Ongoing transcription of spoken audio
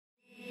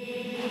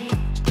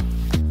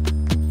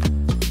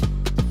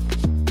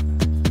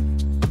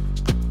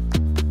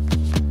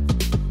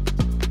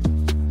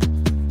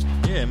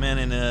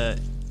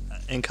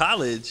in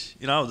college,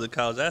 I was a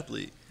college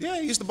athlete. Yeah,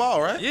 you used to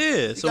ball, right?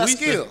 Yeah, so got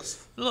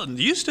skills.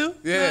 Used to.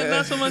 Yeah.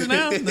 Not so much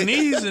now. The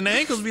knees and the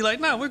ankles be like,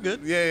 nah, we're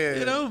good.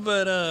 Yeah.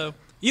 But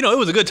it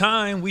was a good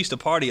time. We used to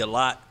party a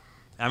lot.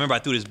 I remember I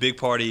threw this big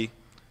party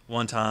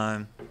one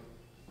time,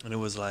 and it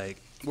was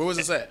like. Where was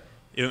this at?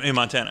 In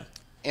Montana.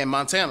 In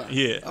Montana?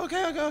 Yeah.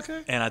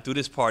 Okay. And I threw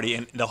this party,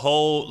 and the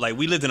whole,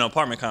 we lived in an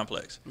apartment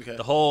complex. Okay.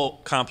 The whole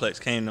complex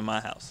came to my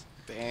house.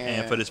 Damn.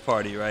 And for this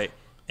party, right?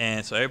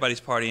 And so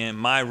everybody's partying.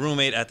 My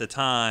roommate at the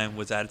time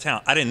was out of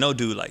town. I didn't know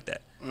dude like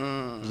that.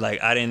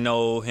 I didn't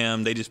know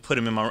him. They just put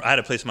him in I had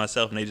a place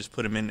myself, and they just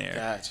put him in there.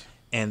 Gotcha.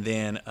 And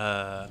then...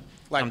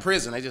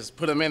 prison. They just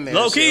put him in there.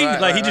 Low key.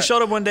 Right, he just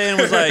showed up one day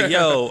and was like,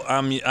 yo,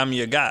 I'm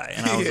your guy.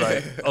 And I was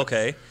like,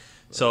 okay.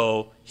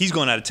 So he's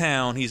going out of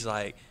town. He's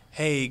like,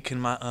 hey, can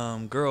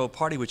my girl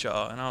party with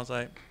y'all? And I was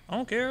like, I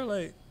don't care,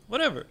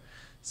 whatever.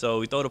 So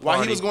we throw the party.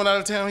 While he was going out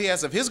of town, he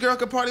asked if his girl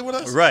could party with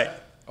us? Right.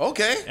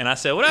 Okay. And I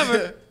said,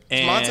 whatever.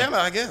 It's Montana,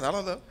 I guess. I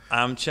don't know.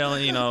 I'm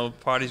chilling,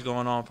 party's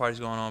going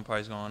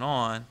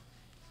on.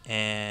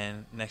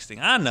 And next thing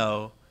I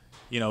know,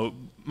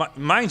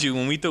 mind you,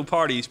 when we threw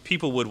parties,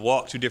 people would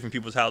walk to different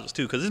people's houses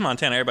too, because this is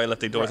Montana. Everybody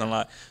left their doors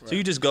unlocked, so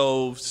you just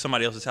go to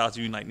somebody else's house.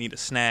 You need a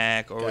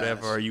snack or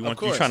whatever, or you're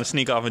trying to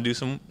sneak off and do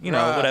some,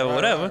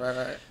 whatever.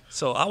 Right.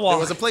 So I walk.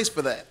 There was a place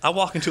for that. I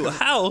walk into a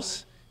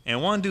house,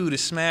 and one dude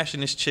is smashing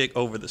this chick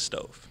over the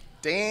stove.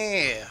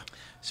 Damn.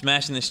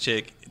 Smashing this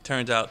chick. It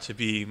turns out to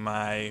be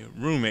my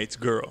roommate's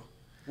girl.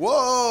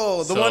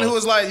 Whoa, the one who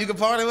was like, you can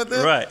party with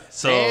them? Right.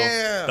 So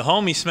damn. The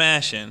homie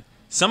smashing.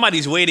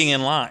 Somebody's waiting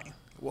in line.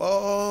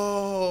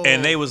 Whoa.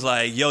 And they was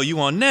like, yo, you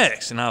on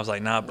next? And I was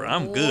like, nah, bro,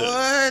 I'm good.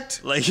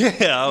 What?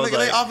 I was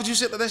they offered you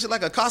that shit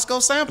like a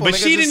Costco sample. But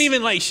she didn't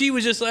even she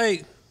was just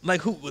like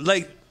who,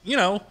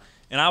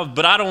 and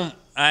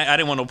I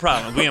didn't want no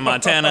problem. We in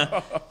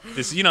Montana.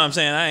 It's, you know what I'm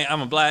saying?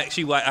 I'm a black,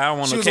 she white, I don't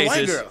want she no was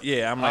cases. A white girl.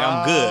 Yeah, I'm like,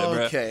 I'm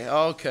good, bro.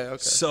 Okay.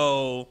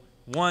 So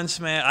one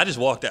smash, I just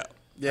walked out.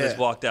 Yeah. I just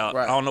walked out.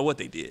 Right. I don't know what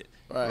they did.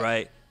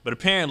 Right. But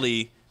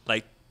apparently,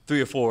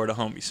 3 or 4 of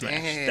the homies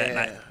smashed that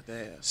night.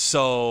 Damn.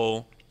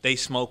 So they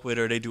smoke with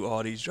her. They do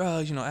all these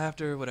drugs,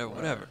 after,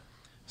 whatever.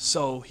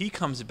 So he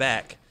comes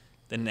back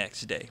the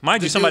next day.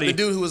 Mind you, the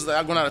dude who was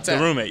going out of town.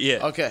 The roommate,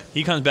 yeah. Okay.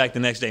 He comes back the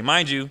next day.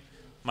 Mind you,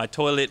 my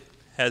toilet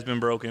has been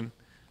broken.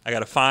 I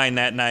got a fine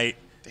that night.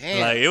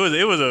 Damn. It was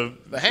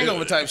the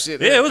hangover type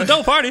shit. Yeah, it was a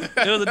dope party. It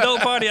was a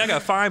dope party. I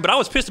got fined, but I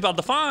was pissed about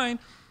the fine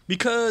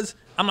because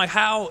I'm like,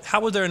 how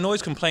was there a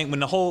noise complaint when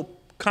the whole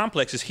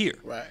complex is here?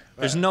 Right.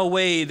 There's no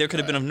way there could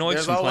have been a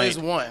noise complaint. There's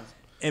always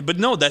one. But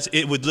no,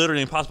 it was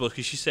literally impossible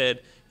because she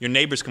said your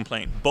neighbors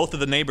complained. Both of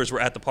the neighbors were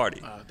at the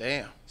party. Oh,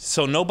 damn.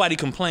 So nobody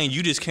complained.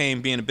 You just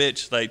came being a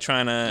bitch,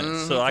 trying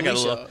to. So I got a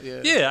little.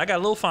 Yeah, I got a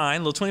little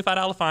fine, a little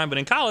 $25 fine. But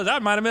in college, I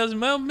might have been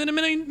 $1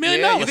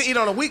 million. You could eat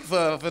on a week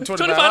for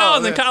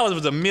 $25 in college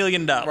was $1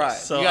 million. Right.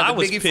 So you got I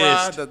was Biggie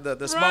pissed. Fry,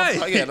 the small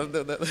fry.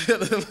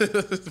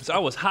 Yeah. So I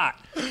was hot.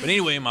 But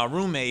anyway, my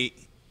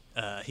roommate,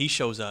 he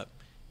shows up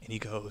and he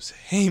goes,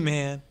 "Hey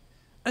man,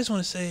 I just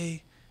want to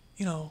say,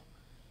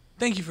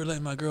 thank you for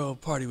letting my girl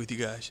party with you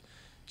guys.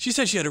 She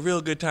said she had a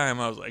real good time."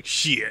 I was like,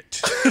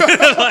 shit.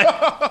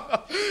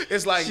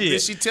 It's like, shit.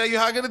 Did she tell you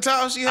how good a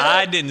time she had?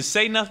 I didn't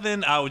say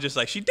nothing. I was just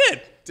like, she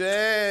did.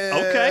 Damn.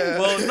 Okay,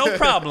 well, no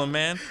problem,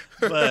 man.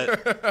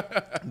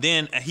 But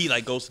then he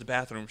goes to the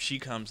bathroom. She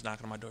comes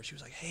knocking on my door. She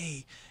was like,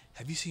 hey,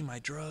 have you seen my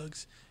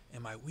drugs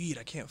and my weed?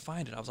 I can't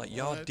find it. I was like,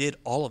 y'all did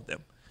all of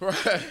them.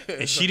 Right.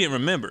 And she didn't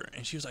remember.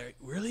 And she was like,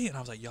 really? And I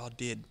was like, y'all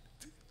did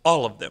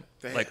all of them.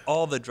 Damn.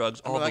 All the drugs,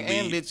 all the weed.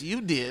 And bitch,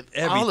 you did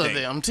everything. all of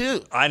them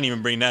too. I didn't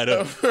even bring that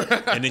up.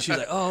 And then she was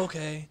like, oh,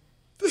 okay.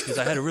 Because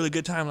I had a really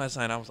good time last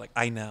night. I was like,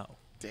 I know.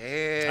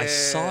 Damn. I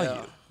saw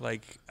you.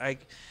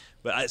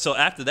 So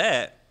after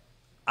that,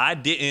 I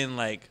didn't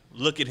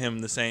look at him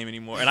the same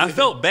anymore. And I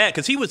felt bad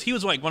because he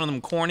was like one of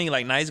them corny,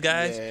 nice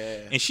guys.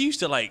 Yeah. And she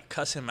used to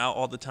cuss him out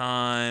all the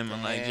time.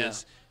 Damn. And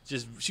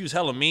just she was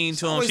hella mean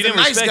to him. Always She didn't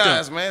nice respect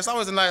guys, him. Man. It's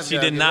always the nice she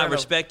guys. She did not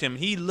respect him.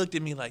 He looked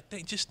at me like,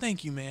 just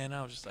thank you, man.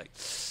 I was just like,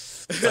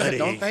 buddy.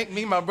 Don't thank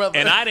me, my brother.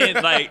 And I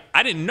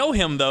didn't know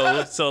him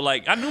though, so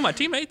I knew my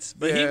teammates,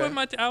 but he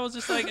wasn't I was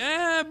just like,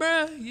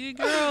 bro, your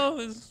girl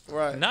is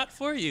not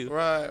for you.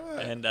 Right.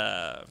 And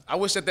I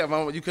wish at that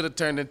moment you could have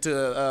turned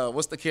into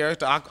what's the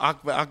character?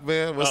 Akbar.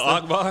 Akbar.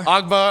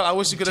 Akbar. I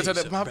wish you could have turned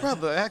into my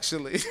brother.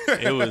 Actually,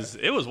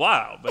 it was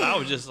wild, but I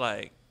was just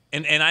like,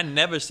 and I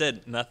never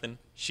said nothing.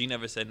 She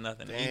never said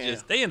nothing.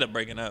 They ended up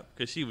breaking up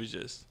because she was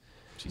just.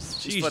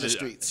 She's for the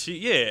streets.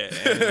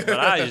 But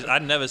I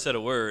never said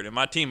a word. And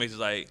my teammates was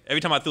like,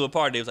 every time I threw a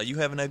party, they was like, you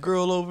having that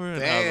girl over?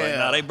 And I was like,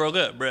 nah, they broke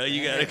up, bro.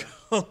 You gotta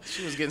go.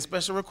 She was getting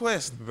special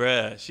requests.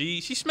 Bruh,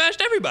 she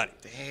smashed everybody.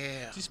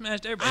 Damn. She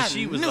smashed everybody.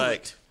 She was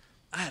like,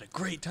 I had a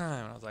great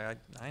time. I was like,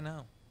 I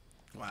know.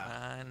 Wow.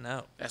 I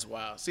know. That's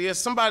wild. See, as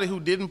somebody who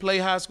didn't play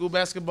high school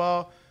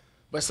basketball,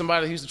 But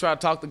somebody who used to try to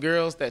talk to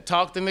girls that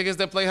talk to niggas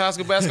that play high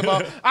school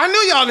basketball. I knew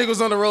y'all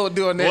niggas on the road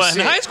doing that shit.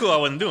 Well, in high school, I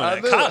wasn't doing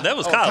that. That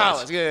was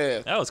college. Yeah.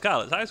 That was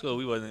college. High school,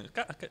 we wasn't.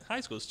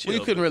 High school's chill. Well,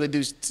 you couldn't really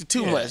do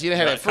too much. You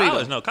didn't have that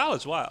freedom.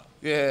 College wild.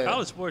 Yeah.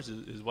 College sports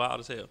is wild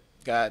as hell.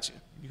 Gotcha.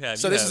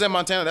 This is in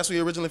Montana. That's where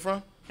you're originally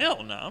from?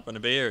 Hell no, I'm from the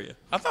Bay Area.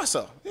 I thought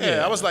so.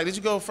 Yeah, I was like, did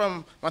you go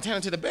from Montana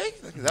to the Bay?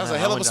 That was a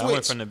hell of a switch. I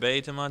went from the Bay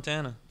to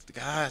Montana.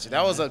 Gotcha.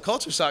 That was a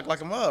culture shock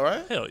like a mother,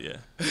 right? Hell yeah.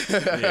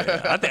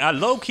 I think I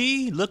low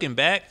key looking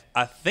back.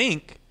 I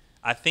think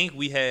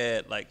we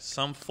had like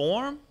some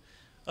form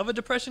of a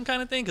depression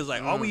kind of thing because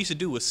like all we used to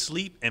do was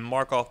sleep and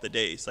mark off the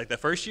days. Like that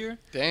first year,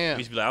 damn, we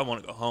used to be like, I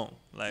want to go home.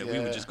 Like we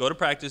would just go to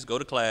practice, go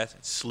to class,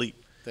 and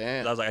sleep.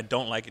 Damn. I was like, I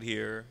don't like it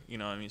here. You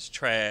know, what I mean, it's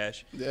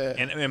trash. Yeah.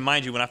 And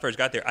mind you, when I first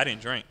got there, I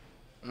didn't drink.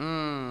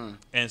 And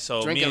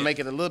so drinking make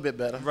it a little bit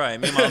better. Right.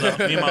 Me and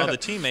my other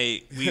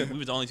teammate, we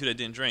was the only two that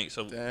didn't drink.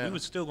 So we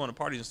was still going to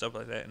parties and stuff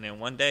like that. And then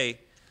one day,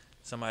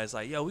 somebody's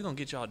like, yo, we're going to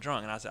get y'all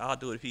drunk. And I said, I'll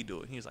do it if he do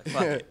it. And he was like,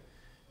 fuck it.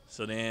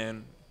 So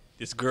then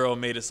this girl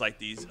made us like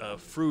these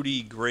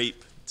fruity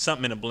grape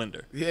something in a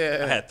blender.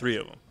 Yeah. I had 3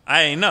 of them.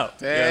 I ain't know.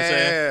 Damn. You know what I'm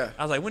saying?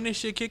 I was like, when this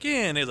shit kick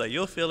in? They was like,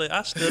 you'll feel it.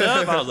 I stood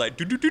up. I was like,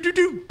 do,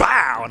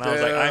 bow. And I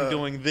was like, I'm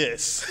doing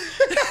this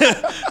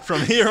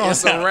from here on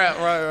out.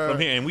 Right. From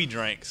here. And we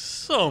drank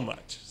so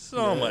much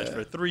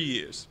for 3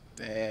 years.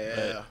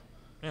 Damn.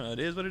 But, it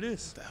is what it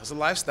is. That was a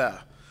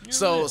lifestyle.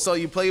 Yeah, so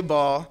you played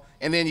ball,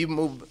 and then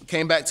you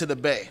came back to the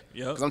Bay.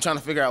 Yep. Because I'm trying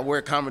to figure out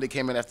where comedy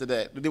came in after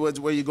that.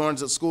 Were you going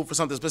to school for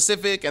something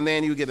specific, and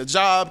then you get a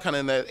job kind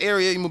of in that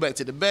area, you move back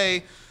to the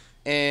Bay,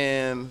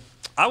 and...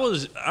 I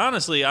was,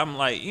 honestly, I'm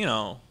like,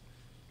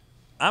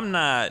 I'm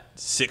not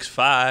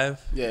 6'5".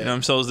 Yeah. You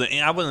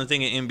know, I wasn't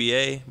thinking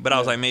NBA, but I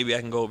was like, maybe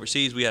I can go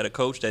overseas. We had a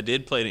coach that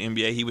did play the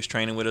NBA. He was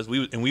training with us.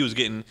 We was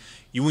getting,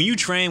 when you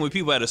train with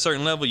people at a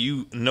certain level,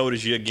 you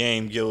notice your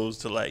game goes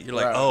to like, you're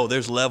like, oh,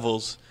 there's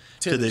levels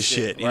to this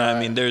shit. You know what I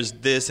mean? There's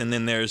this and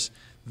then there's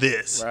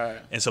this. Right.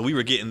 And so we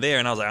were getting there,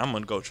 and I was like, I'm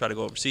going to try to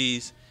go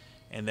overseas.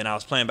 And then I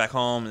was playing back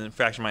home and then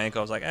fractured my ankle.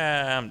 I was like,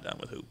 I'm done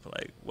with hoop.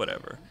 Like,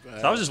 whatever.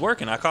 Right. So I was just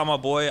working. I called my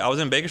boy. I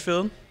was in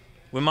Bakersfield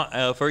with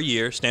for a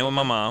year, staying with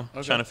my mom,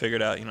 trying to figure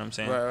it out. You know what I'm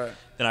saying? Right.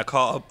 Then I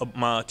called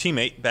my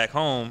teammate back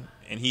home,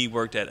 and he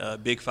worked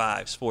at Big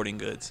 5 Sporting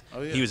Goods.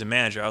 Oh, yeah. He was a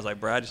manager. I was like,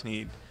 bro, I just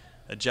need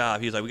a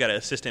job. He was like, we got an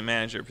assistant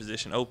manager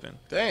position open.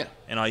 Damn.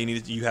 And all you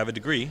need is you have a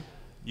degree.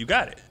 You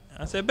got it.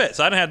 I said, bet.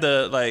 So I didn't have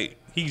to,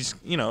 like, he's,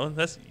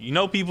 that's,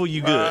 people,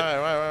 you good.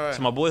 Right.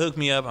 So my boy hooked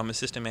me up. I'm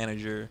assistant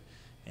manager.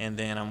 And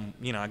then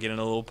I get in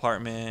a little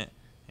apartment,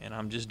 and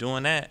I'm just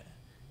doing that.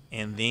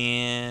 And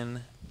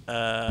then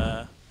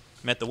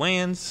met the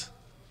Wayans,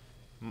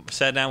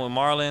 sat down with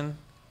Marlon,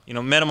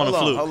 met him on the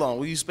fluke. Hold on.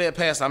 Will you sped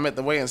past I met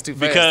the Wayans too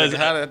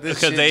fast?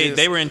 Because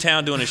they were in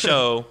town doing a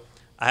show.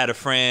 I had a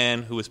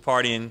friend who was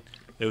partying.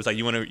 It was like,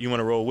 you want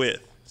to roll with.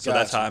 So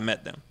that's how I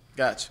met them.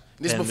 Gotcha.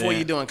 This before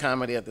you doing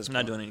comedy at this point?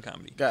 I'm not doing any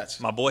comedy.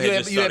 Gotcha. My boy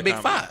had just started Big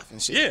comedy. 5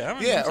 and shit.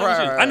 Yeah.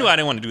 Right. I knew I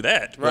didn't want to do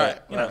that.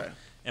 But, Right.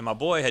 And my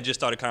boy had just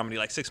started comedy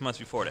like 6 months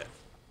before that.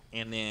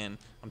 And then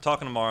I'm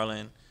talking to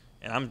Marlon,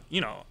 and I'm,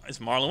 it's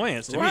Marlon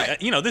Wayans. To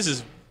me, this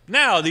is,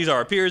 now these are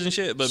our peers and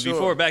shit, but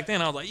before, back then,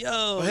 I was like,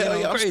 yo, hell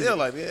yeah, crazy. I'm still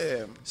like,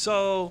 yeah.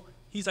 So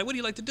he's like, what do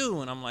you like to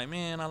do? And I'm like,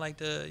 man, I like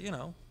to,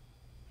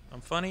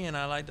 I'm funny and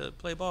I like to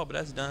play ball, but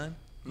that's done.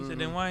 He said,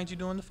 then why ain't you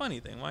doing the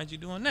funny thing? Why ain't you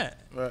doing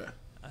that? Right.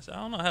 I said, I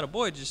don't know. I had a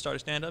boy just started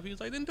stand up. He was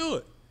like, then do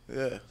it.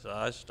 Yeah. So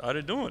I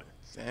started doing it.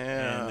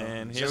 Damn. And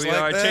then here we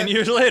are 10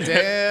 years later.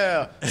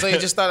 Damn. So you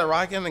just started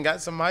rocking and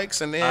got some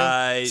mics and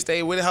then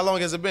stayed with it. How long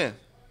has it been?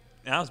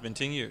 Now it's been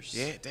 10 years.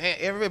 Yeah, damn.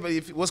 Everybody,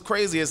 what's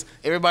crazy is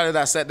everybody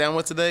that I sat down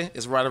with today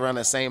is right around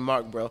that same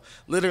mark, bro.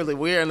 Literally,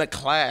 we're in a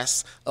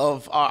class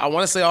of, I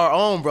want to say our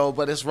own, bro,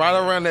 but it's right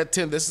around that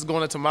 10. This is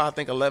going into my, I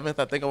think,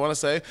 11th, I want to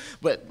say.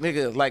 But,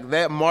 nigga, like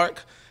that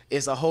mark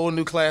is a whole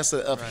new class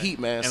of heat,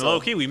 man. And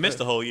low-key, we missed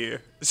the whole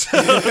year.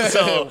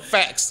 So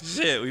facts.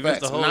 Shit, we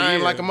missed the whole 9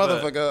 year. like a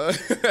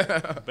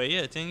motherfucker. But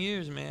yeah, 10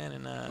 years, man.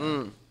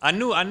 And I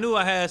knew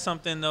I had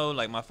something, though.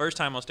 Like, my first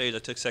time on stage, I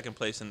took second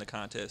place in the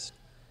contest.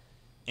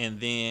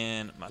 And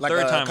then my third time on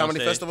stage. Like a comedy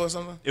festival or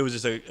something? It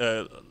was just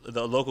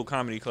the local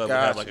comedy club would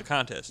have, like, a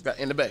contest.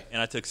 In the Bay.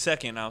 And I took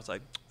second, and I was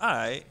like, all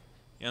right.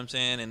 You know what I'm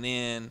saying? And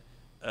then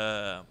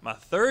my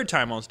third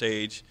time on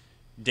stage,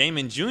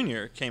 Damon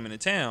Jr. came into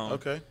town.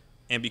 Okay.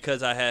 And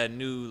because I had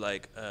knew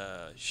like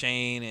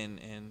Shane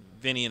and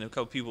Vinny and a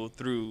couple people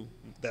through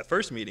that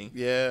first meeting,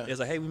 it was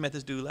like, hey, we met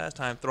this dude last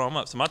time, throw him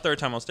up. So my third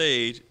time on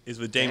stage is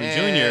with Damon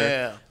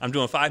Jr. I'm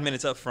doing 5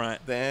 minutes up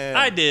front. Damn.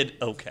 I did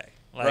okay.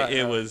 Like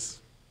it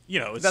was,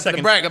 it's nothing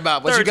to brag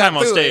about, but third you got time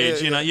on through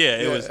stage.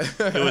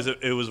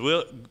 it. It was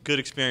a good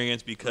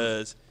experience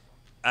because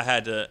I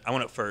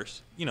went up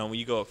first. When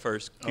you go up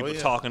first, people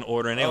talk in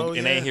order and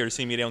they ain't here to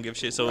see me. They don't give a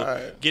shit.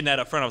 So getting that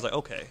up front, I was like,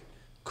 okay,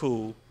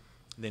 cool.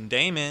 Then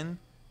Damon,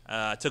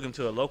 I took him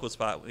to a local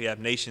spot. We have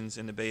Nations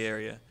in the Bay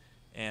Area.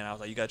 And I was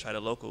like, you got to try the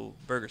local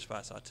burger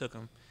spot. So I took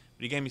him.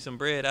 But he gave me some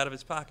bread out of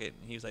his pocket.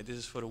 And he was like, this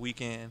is for the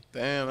weekend.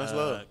 Damn, that's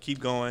love. Keep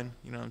going.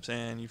 You know what I'm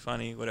saying? You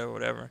funny,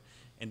 whatever.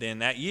 And then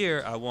that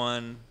year, I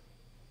won.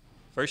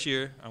 First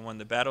year, I won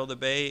the Battle of the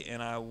Bay,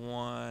 and I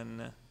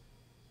won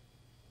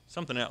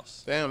something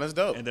else. Damn, that's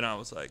dope. And then I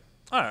was like,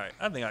 all right,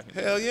 I think I can.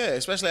 Hell yeah,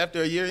 especially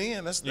after a year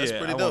in. That's Yeah,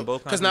 pretty I won dope.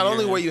 both Because kinds not of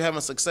only year were in. you having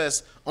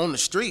success on the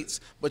streets,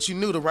 but you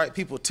knew the right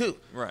people too.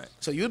 Right.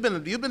 So you've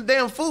been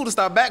damn fool to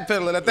start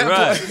backpedaling at that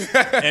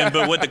Right. point.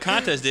 But what the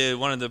contest did,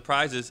 one of the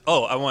prizes,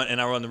 I won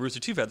the Rooster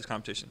Teeth Feathers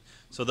competition.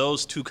 So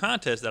those two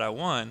contests that I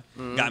won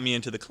got me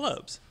into the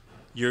clubs.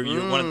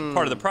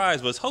 Part of the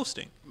prize was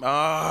hosting.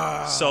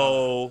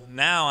 So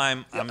now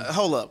I'm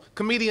Hold up,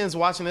 comedians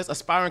watching this,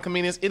 aspiring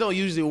comedians, it don't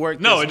usually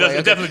work. No, this it doesn't. way,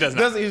 It definitely does not.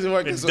 It doesn't usually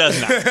work. It this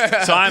does way.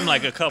 not. So I'm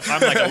like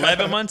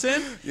 11 months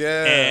in.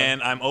 Yeah.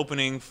 And I'm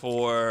opening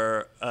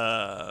for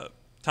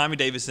Tommy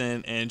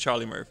Davidson and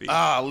Charlie Murphy.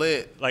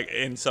 Lit.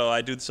 So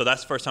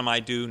that's the first time I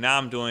do. Now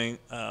I'm doing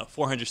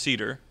 400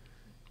 seater.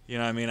 You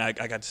know what I mean? I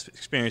got to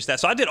experience that.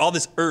 So I did all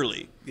this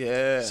early.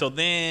 Yeah. So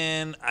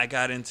then I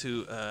got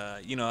into,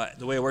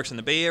 the way it works in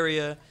the Bay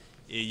Area,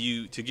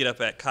 to get up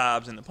at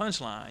Cobb's and the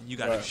Punchline, you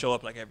got to Right. show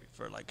up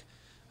for I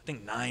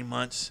think 9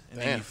 months, and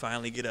then Damn. you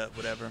finally get up,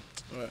 whatever.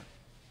 Right.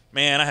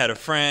 Man, I had a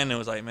friend that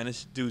was like, man,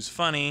 this dude's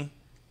funny.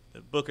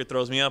 The booker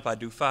throws me up. I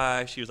do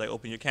 5. She was like,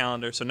 open your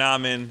calendar. So now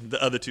I'm in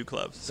the other 2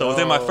 clubs. So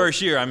within my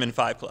first year, I'm in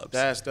 5 clubs.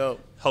 That's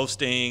dope.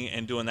 Hosting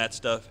and doing that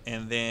stuff.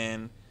 And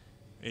then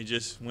it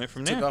just went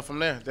from there. Took off from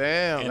there.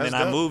 Damn. And that's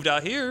then I dope. moved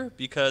out here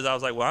because I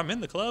was like, well, I'm in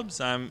the clubs.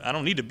 I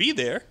don't need to be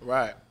there.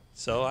 Right.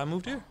 So I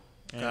moved here.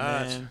 And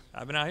Gotcha. then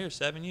I've been out here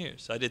 7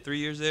 years. So I did 3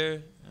 years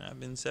there, and I've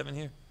been 7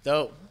 here.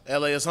 Dope.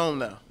 LA is home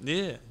now.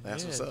 Yeah.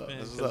 That's what's up. That's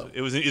what's 'cause up.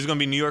 It was going to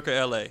be New York or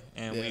LA,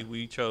 and Yeah.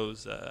 we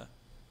chose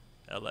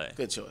LA.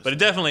 Good choice. But it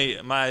definitely,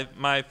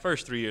 my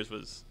first 3 years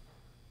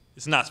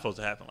it's not supposed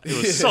to happen. It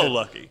was so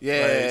lucky.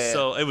 Yeah. Like,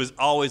 so it was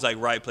always like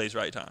right place,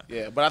 right time.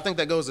 Yeah, but I think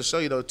that goes to show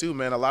you though too,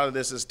 man. A lot of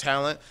this is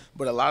talent,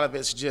 but a lot of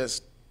it's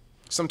just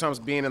sometimes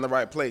being in the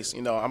right place.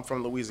 You know, I'm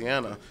from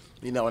Louisiana,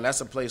 and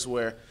that's a place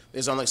where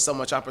there's only so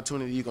much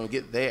opportunity you're gonna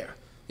get there.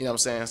 You know what I'm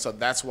saying? So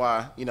that's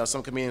why,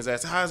 some comedians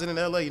ask, how is it in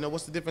LA?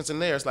 What's the difference in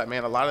there? It's like,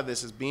 man, a lot of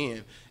this is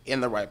being in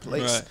the right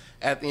place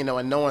and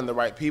knowing the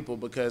right people,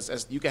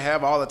 because you can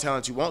have all the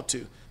talent you want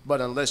to,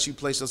 but unless you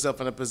place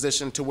yourself in a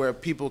position to where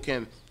people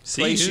can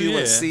place you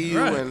and see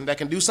you and that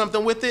can do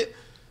something with it,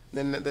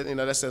 then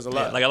that says a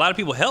lot. Yeah, like a lot of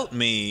people helped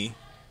me.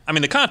 I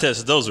mean, the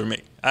contests, those were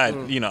me. I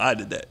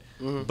did that.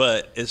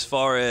 But as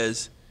far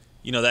as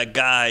that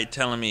guy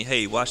telling me,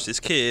 hey, watch this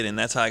kid, and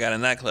that's how I got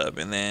in that club.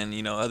 And then,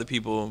 other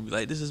people be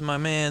like, this is my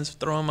man's,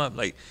 throw him up.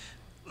 Like,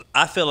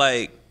 I feel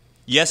like,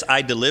 yes,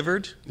 I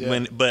delivered,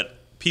 but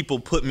people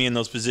put me in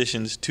those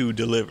positions to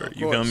deliver.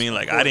 You feel me?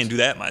 Like, I didn't do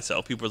that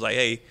myself. People was like,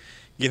 hey,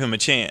 give him a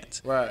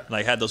chance. Right.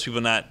 Like, had those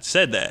people not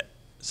said that.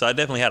 So I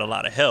definitely had a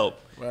lot of help.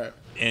 Right.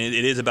 And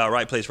it is about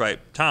right place, right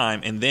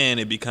time, and then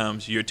it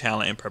becomes your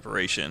talent and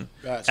preparation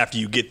after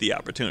you get the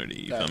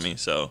opportunity. You feel me?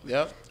 So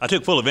I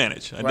took full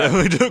advantage. I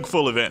definitely took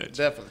full advantage.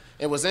 Definitely.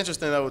 And what's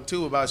interesting though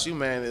too about you,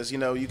 man, is you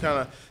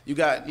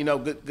got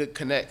good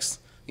connects.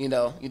 You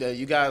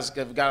guys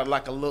have got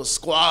like a little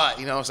squad,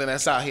 what I'm saying,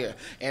 that's out here.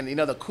 And,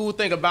 the cool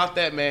thing about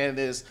that, man,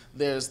 is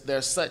there's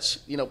such,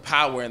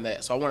 power in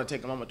that. So I want to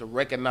take a moment to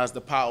recognize the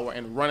power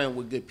in running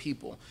with good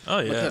people. Oh,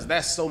 yeah. Because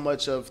that's so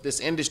much of this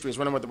industry is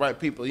running with the right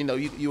people. You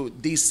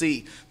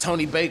DC,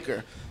 Tony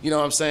Baker, you know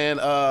what I'm saying?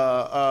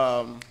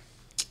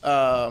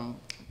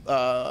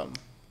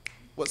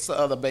 What's the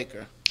other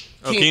Baker?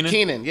 Keenan?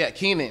 Keenan, yeah,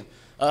 Keenan.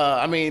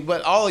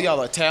 But all of y'all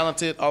are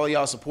talented. All of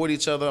y'all support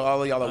each other.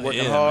 All of y'all are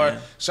working hard.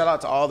 Man. Shout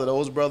out to all of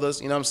those brothers,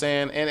 you know what I'm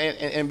saying,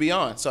 and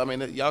beyond. So,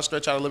 y'all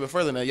stretch out a little bit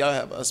further now. Y'all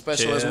have a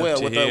special as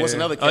well with, what's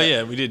another cat? Oh,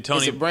 yeah, we did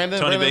Tony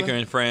Brandon Baker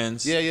and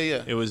Friends. Yeah.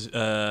 It was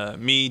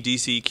me,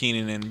 DC,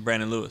 Keenan, and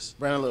Brandon Lewis.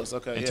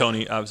 Okay. And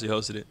Tony obviously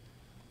hosted it.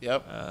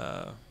 Yep.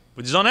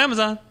 Which is on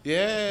Amazon.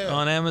 Yeah.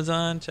 On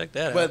Amazon, check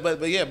that out.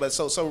 But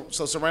so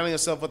surrounding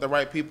yourself with the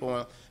right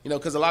people,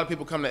 because a lot of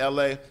people come to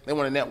LA, they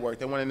want to network,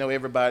 they want to know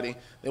everybody,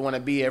 they want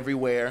to be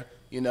everywhere,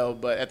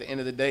 but at the end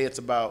of the day, it's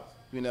about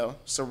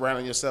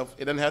surrounding yourself.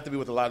 It doesn't have to be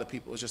with a lot of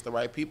people. It's just the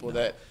right people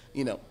that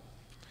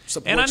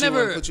support and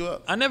and put you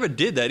up. I never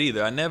did that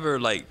either. I never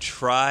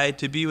tried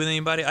to be with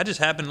anybody. I just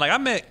happened I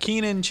met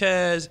Keenan,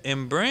 Chaz,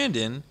 and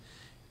Brandon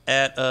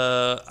at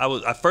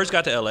I first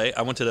got to LA.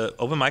 I went to the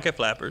open mic at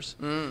Flappers.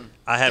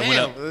 I had went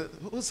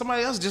up.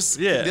 Somebody else just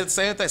did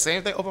the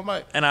same thing, open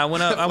mic. And I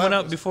went up. I went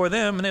up before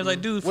them, and they was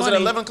like, "Dude, was funny." it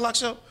an 11 o'clock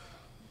show?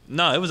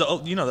 No, it was the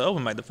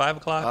open mic, the 5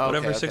 o'clock,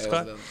 whatever, 6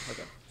 o'clock.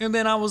 Okay. And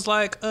then I was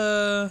like,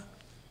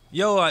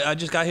 "Yo, I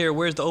just got here.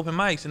 Where's the open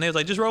mics?" And they was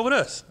like, "Just roll with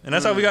us." And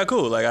that's how we got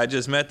cool. Like I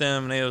just met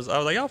them, and I was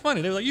like, "Y'all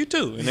funny." They was like, "You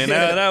too." And then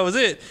that was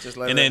it.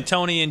 Then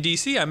Tony and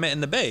DC, I met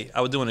in the Bay.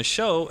 I was doing a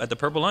show at the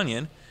Purple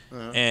Onion.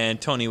 And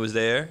Tony was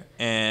there,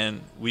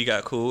 and we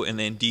got cool. And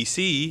then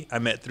DC, I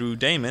met through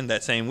Damon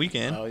that same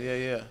weekend. Oh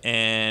yeah.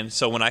 And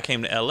so when I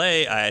came to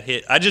LA,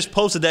 I just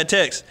posted that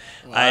text.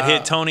 Wow. I had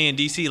hit Tony and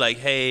DC like,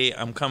 hey,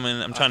 I'm coming.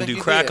 I'm trying to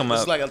do Crack 'em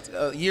Up. It was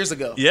like years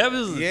ago. Yeah, it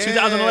was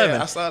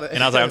 2011. I saw that.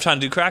 And I was like, I'm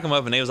trying to do Crack 'em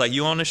Up, and they was like,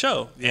 you on the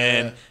show? Yeah.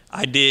 And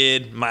I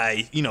did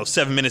my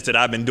 7 minutes that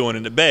I've been doing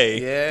in the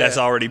Bay. Yeah. That's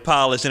already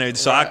polished and everything.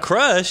 So I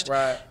crushed.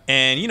 Right.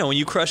 And when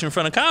you crush in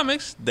front of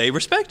comics, they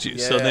respect you.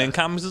 So Yeah. then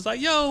comics was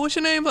like, yo, what's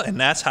your name? And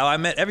that's how I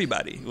met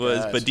everybody.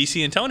 But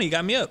DC and Tony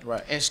got me up.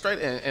 Right.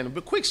 And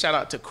a quick shout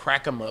out to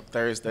Crack 'em Up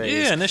Thursdays.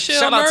 Yeah, Nichelle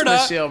shout out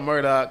Murdoch. to Nichelle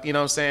Murdoch, you know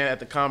what I'm saying, at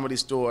the Comedy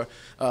Store.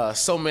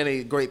 So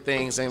many great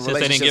things and Since they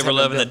relationships. didn't give her have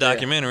love been in the built there.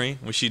 documentary,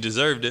 when she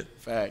deserved it.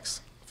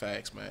 Facts,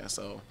 man.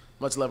 So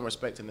much love and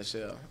respect to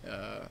Nichelle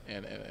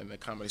and the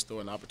Comedy Store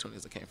and the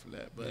opportunities that came from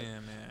that. But Yeah,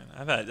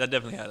 man. I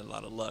definitely had a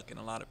lot of luck and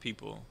a lot of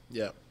people,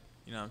 yeah,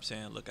 you know what I'm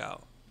saying, look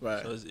out.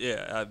 right.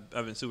 So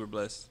I've been super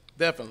blessed.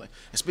 Definitely.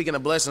 And speaking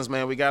of blessings,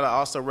 man, we gotta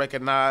also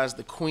recognize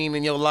the queen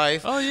in your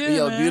life. Oh, yeah,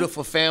 your man.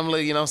 beautiful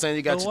family. You know what I'm saying?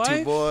 You got The your two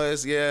wife?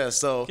 boys. Yeah.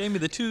 So Gave me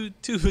the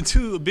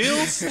two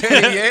bills.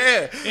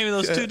 yeah. Gave me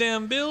those 2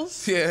 damn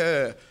bills.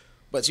 Yeah.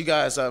 But you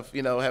guys have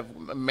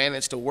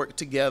managed to work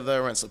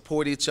together and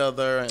support each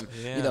other and,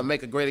 Yeah.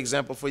 make a great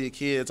example for your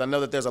kids. I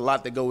know that there's a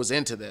lot that goes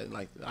into that.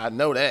 Like, I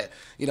know that,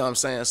 you know what I'm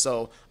saying?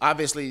 So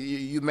obviously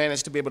you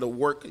managed to be able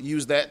to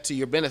use that to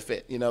your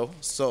benefit,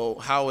 So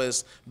how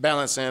is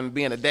balancing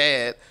being a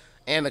dad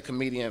and a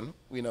comedian,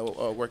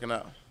 working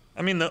out?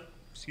 I mean, the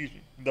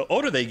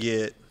older they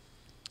get,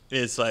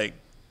 it's like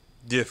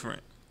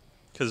different.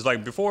 Because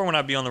like before, when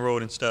I'd be on the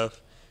road and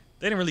stuff,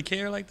 they didn't really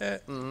care like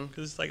that.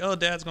 Because it's like, oh,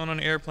 dad's going on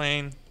an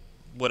airplane,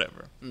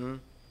 whatever. Mm-hmm.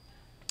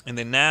 And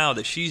then now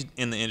that she's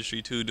in the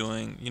industry too,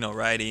 doing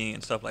writing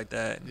and stuff like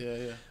that.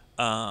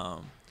 Yeah.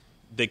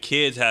 The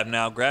kids have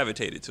now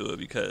gravitated to it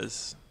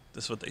because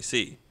that's what they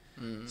see.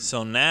 Mm-hmm.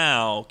 So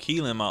now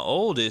Keelan, my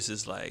oldest,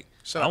 is like,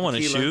 I want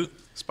to shoot.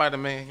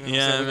 Spider-Man.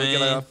 Yeah, man. He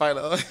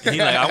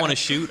like, I want to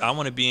shoot. I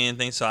want to be in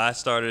things. So I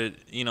started,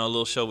 a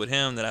little show with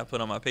him that I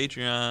put on my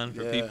Patreon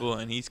for people,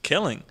 and he's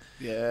killing.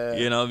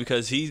 Yeah.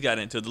 Because he's got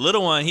into it. The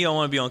little one, he don't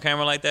want to be on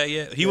camera like that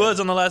yet. He was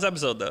on the last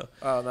episode though.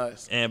 Oh,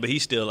 nice. But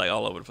he's still like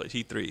all over the place.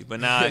 He's 3.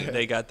 But now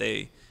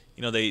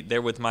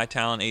they're with My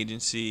Talent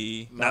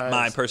agency, not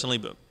mine personally,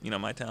 but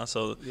My Talent.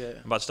 So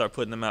I'm about to start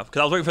putting them out because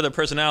I was waiting for their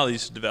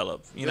personalities to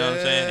develop. You know what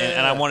I'm saying?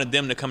 And I wanted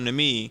them to come to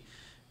me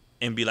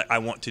and be like, I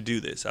want to do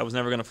this. I was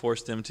never going to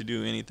force them to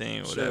do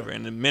anything or whatever. Sure.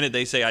 And the minute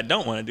they say, I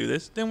don't want to do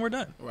this, then we're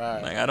done.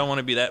 Right. Like, I don't want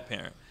to be that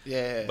parent.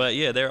 Yeah. But,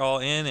 yeah, they're all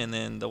in, and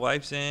then the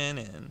wife's in,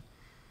 and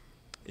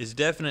it's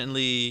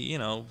definitely,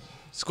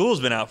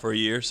 school's been out for a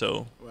year,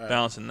 so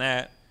balancing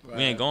that. Right.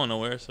 We ain't going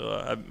nowhere,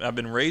 so I've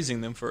been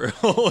raising them for a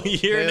whole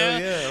year now.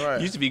 Yeah,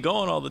 right. Used to be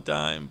going all the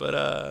time,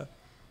 but,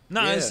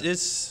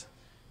 it's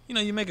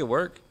you make it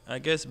work, I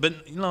guess. But,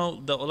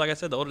 like I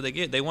said, the older they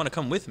get, they want to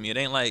come with me. It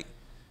ain't like,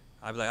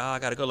 I'd be like, I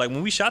got to go. Like,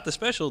 when we shot the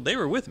special, they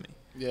were with me.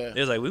 Yeah.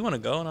 They was like, we want to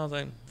go. And I was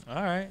like,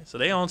 all right. So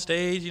they on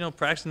stage,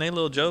 practicing their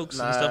little jokes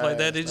and stuff like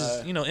that. They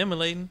just,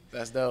 emulating.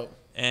 That's dope.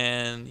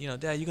 And,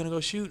 Dad, you going to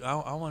go shoot?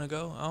 I want to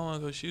go. I want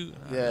to go shoot.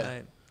 And I was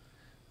like,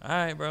 all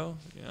right, bro.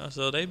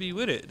 So they be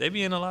with it. They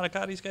be in a lot of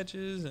Cotty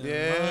sketches. And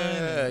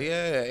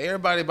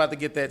Everybody about to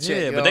get that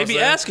check. Yeah, but they be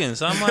asking.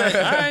 So I'm like,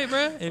 all right,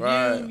 bro. If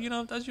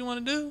if that's what you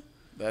want to do.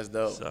 That's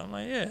dope. So I'm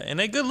like, yeah. And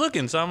they good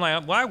looking. So I'm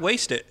like, why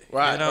waste it?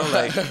 Right.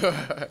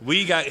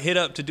 We got hit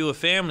up to do a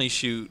family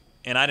shoot,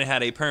 and I didn't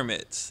have any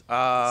permits. So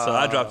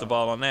I dropped the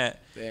ball on that.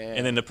 Damn.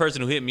 And then the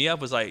person who hit me up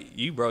was like,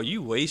 you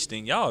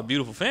wasting. Y'all a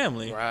beautiful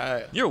family.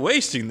 Right. You're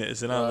wasting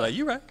this. And I was like,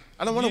 you're right.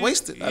 I don't want to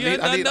waste it.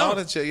 I need all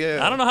the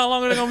shit, I don't know how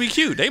long they're going to be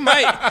cute. They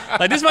might.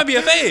 Like, this might be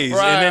a phase.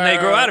 Right, and then they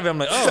grow out of it. I'm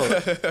like,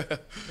 oh,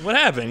 what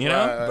happened,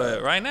 Right.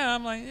 But right now,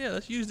 I'm like, yeah,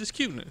 let's use this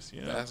cuteness,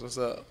 That's what's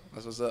up.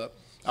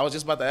 I was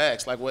just about to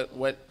ask, like,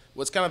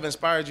 what's kind of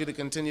inspired you to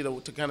continue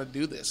to kind of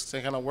do this,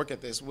 to kind of work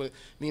at this? Did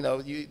you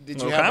have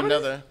comedy?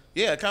 another?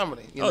 Yeah,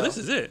 comedy. This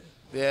is it.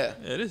 Yeah.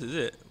 Yeah, this is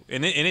it.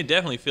 And it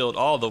definitely filled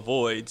all the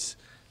voids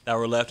that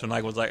were left when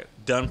I was like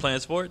done playing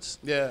sports.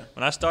 Yeah.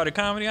 When I started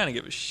comedy, I didn't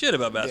give a shit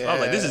about basketball. I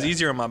was like, this is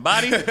easier on my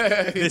body.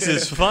 This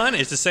is fun.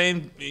 It's the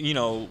same,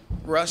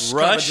 rush.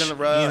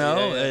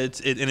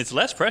 And it's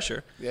less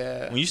pressure.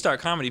 Yeah. When you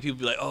start comedy, people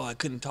be like, oh, I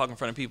couldn't talk in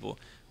front of people.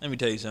 Let me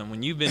tell you something.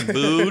 When you've been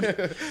booed,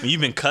 when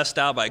you've been cussed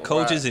out by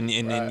coaches, and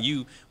then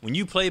when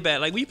you play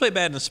bad, like when you play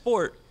bad in a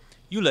sport,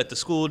 you let the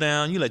school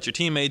down, you let your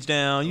teammates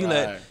down,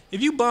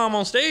 if you bomb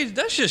on stage,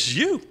 that's just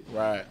you.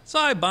 Right. So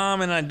I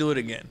bomb and I do it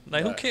again.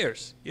 Like, who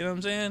cares? You know what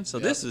I'm saying?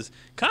 So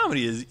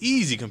comedy is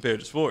easy compared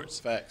to sports.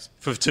 Facts.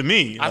 To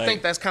me. I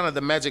think that's kind of the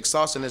magic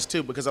sauce in this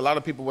too, because a lot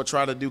of people will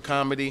try to do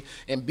comedy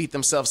and beat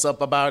themselves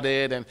up about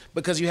it, and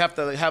because you have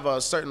to have a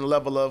certain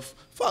level of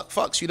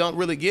fucks you don't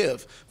really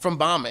give from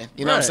bombing.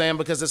 You know what I'm saying?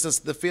 Because it's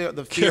just the fear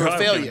of failure. I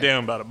don't give a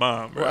damn about a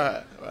bomb,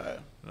 bro. Right.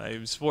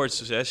 Like sports,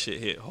 that shit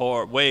hit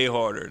hard, way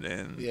harder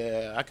than.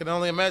 Yeah, I can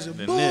only imagine.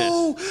 Boo!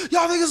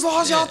 Y'all niggas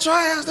lost, y'all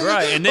trash.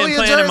 Right, and then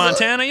playing in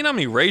Montana, you know how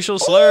many racial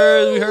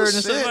slurs we heard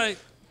and stuff like.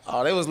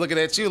 Oh, they was looking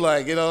at you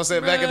like, you know what I'm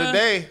saying, back in the Bruh.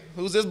 day,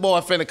 who's this boy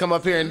finna come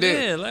up here and do?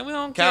 Yeah, like we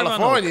don't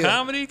California. care about no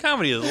comedy.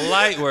 Comedy is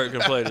light work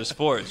compared to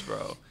sports,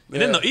 bro.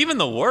 And then even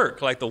the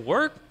work, like the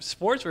work,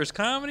 sports versus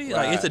comedy,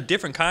 like it's a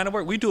different kind of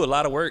work. We do a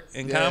lot of work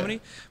in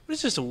comedy, but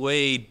it's just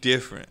way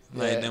different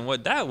than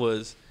what that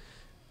was.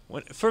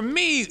 For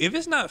me, if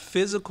it's not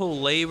physical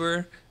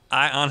labor,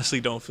 I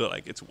honestly don't feel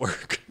like it's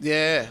work.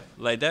 Yeah.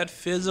 Like that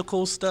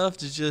physical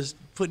stuff is just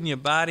putting your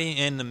body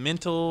and the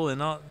mental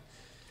and all.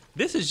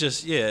 This is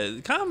just,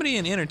 comedy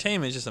and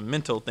entertainment is just a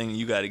mental thing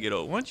you got to get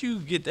over. Once you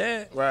get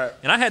that, Right.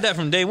 and I had that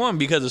from day one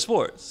because of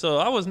sports. So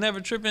I was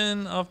never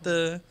tripping off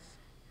the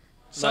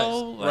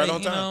soul, Nice. Right like,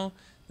 on you time. know,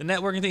 the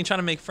networking thing, trying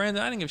to make friends.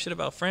 I didn't give a shit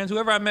about friends.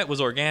 Whoever I met was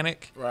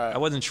organic. Right. I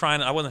wasn't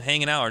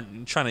hanging out or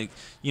trying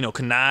to,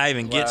 connive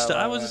and get stuff.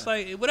 I was just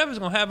like, whatever's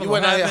going to happen, You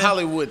gonna wasn't out happen.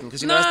 here Hollywooding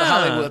because, you know, that's the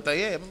Nah. Hollywood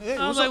thing.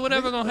 Yeah. I was like,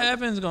 whatever gonna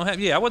happen is gonna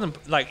happen. Yeah, I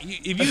wasn't like,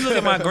 if you look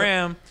at my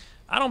gram,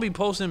 I don't be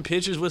posting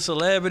pictures with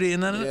celebrity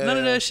and none of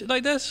that shit.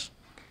 Like that's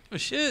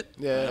shit.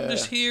 Yeah. I'm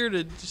just here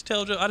to just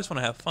tell jokes. I just want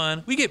to have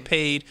fun. We get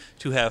paid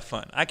to have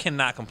fun. I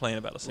cannot complain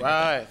about a single thing.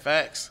 Right,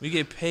 facts. We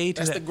get paid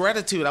to That's the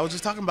gratitude. I was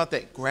just talking about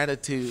that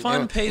gratitude.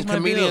 Fun pays my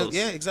bills.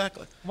 Yeah,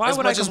 exactly. Why as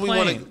would I much as we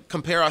want to complain?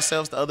 compare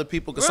ourselves to other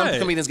people, because some Right.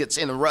 comedians get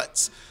in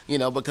ruts,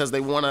 because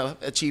they want to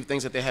achieve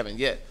things that they haven't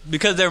yet.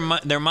 because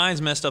their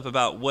mind's messed up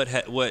about what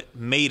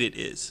made it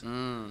is.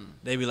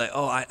 They be like,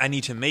 oh, I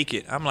need to make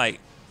it. I'm like,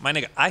 my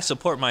nigga, I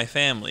support my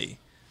family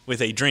with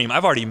a dream.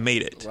 I've already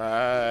made it.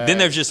 Right. Then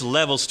there's just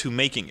levels to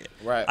making it.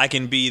 Right. I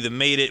can be the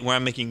made it where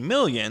I'm making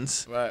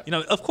millions. Right.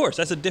 Of course,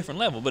 that's a different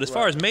level. But as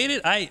far as made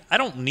it, I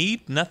don't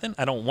need nothing.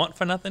 I don't want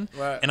for nothing.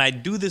 Right. And I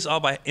do this all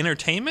by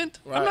entertainment.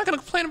 Right. I'm not going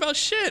to complain about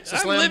shit. It's a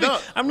slam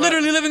dunk. I'm Right.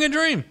 literally living a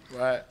dream.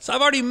 Right. So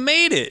I've already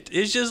made it.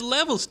 It's just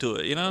levels to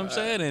it. You know what I'm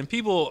saying? And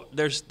people,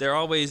 they're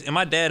always, and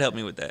my dad helped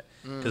me with that.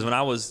 Because when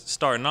I was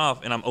starting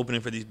off and I'm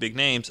opening for these big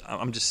names,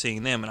 I'm just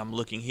seeing them and I'm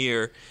looking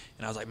here.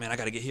 And I was like, man, I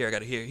got to get here. I got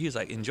to here. He was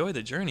like, enjoy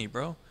the journey,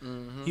 bro.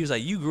 He was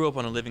like, you grew up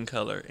on A Living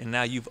Color and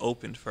now you've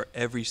opened for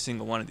every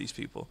single one of these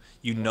people.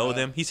 You know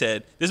them. He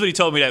said, this is what he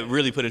told me that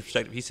really put it in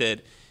perspective. He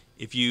said,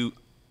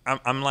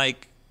 I'm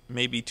like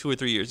maybe 2 or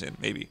 3 years in,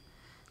 maybe.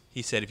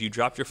 He said, if you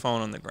dropped your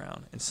phone on the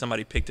ground and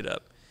somebody picked it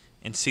up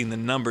and seen the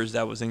numbers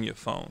that was in your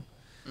phone,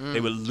 they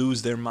would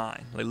lose their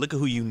mind. Like, look at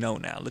who you know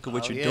now. Look at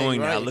what you're doing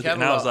now. Right,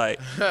 And I was like,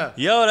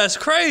 yo, that's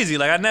crazy.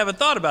 Like, I never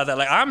thought about that.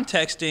 Like, I'm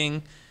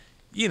texting,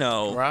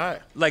 Right.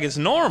 like it's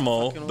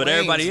normal, Fucking but wings,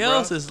 everybody bro.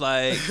 else is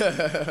like,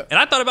 and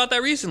I thought about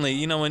that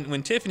recently,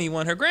 when Tiffany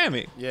won her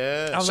Grammy.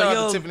 Yeah. I was Shout like,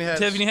 out yo, to Tiffany Haddish.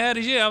 Tiffany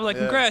Haddish, yeah. I was like,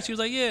 Yeah. congrats. She was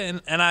like, yeah.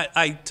 And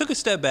I took a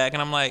step back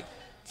and I'm like,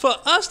 for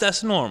us,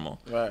 that's normal.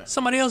 Right.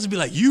 Somebody else would be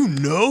like, you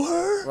know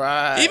her?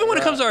 Right, Even when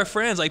it right. comes to our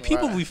friends, like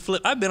people Right. we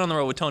flip. I've been on the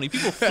road with Tony.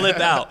 People flip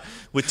out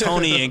with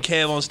Tony and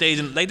Kev on stage,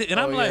 and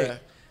I'm Oh, like, yeah.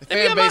 The they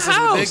be fan at my base is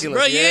house, ridiculous.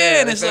 bro. Yeah,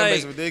 and the it's fan like base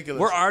is ridiculous.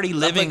 we're already I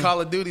living play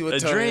Call of Duty with a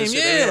Tony dream. and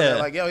shit. They Yeah, were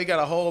like, yo, he got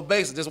a whole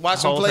base. Just watch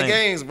him Whole play thing.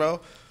 games, bro.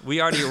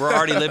 we're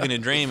already living a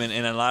dream,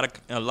 and a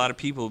lot of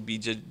people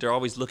they're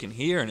always looking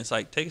here, and it's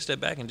like take a step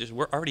back and just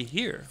we're already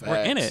here. We're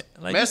in it.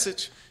 Like just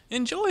Message.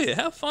 enjoy it,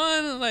 have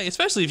fun, like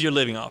especially if you're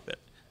living off it.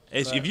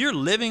 Right. If you're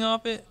living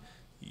off it,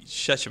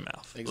 shut your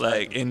mouth. Exactly.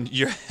 Like, and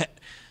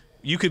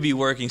you could be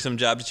working some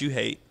job that you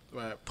hate,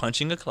 Right.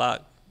 punching a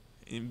clock,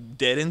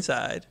 dead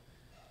inside.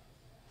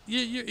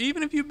 You're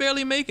even if you're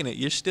barely making it,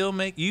 you're still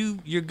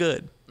you're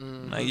good.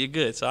 Like you're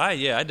good. So I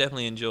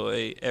definitely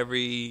enjoy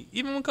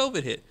even when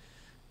COVID hit.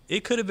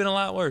 It could have been a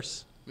lot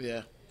worse.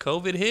 Yeah.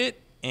 COVID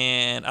hit,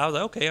 and I was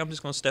like, okay, I'm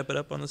just gonna step it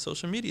up on the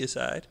social media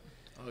side.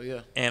 Oh,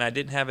 yeah. And I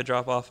didn't have a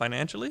drop off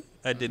financially.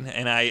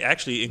 And I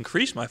actually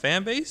increased my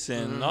fan base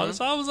and all this.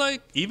 So I was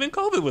like, even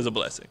COVID was a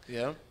blessing.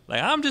 Yeah.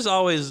 Like I'm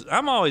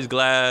always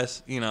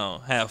glass,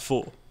 half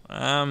full.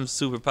 I'm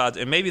super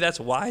positive, and maybe that's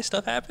why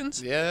stuff happens.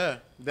 Yeah.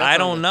 I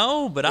don't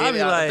know, but I'll be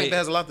I like, think that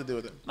has a lot to do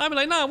with it. I'll be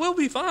like, nah, we'll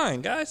be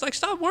fine, guys. Like,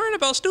 stop worrying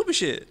about stupid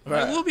shit.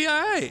 Right. Like, we'll be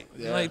all right.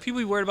 Yeah. Like, people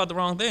be worried about the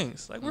wrong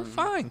things. Like, we're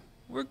fine.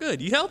 We're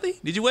good. You healthy?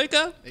 Did you wake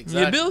up?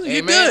 Exactly. Your bills? You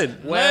Amen.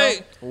 good? Well,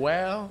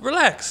 Like,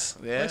 relax.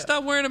 Yeah. Like,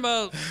 stop worrying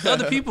about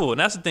other people. And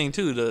that's the thing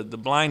too, the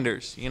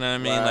blinders. You know what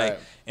I mean? Right. Like,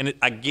 and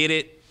I get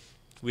it.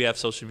 We have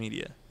social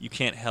media. You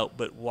can't help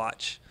but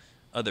watch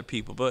other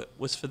people. But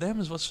what's for them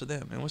is what's for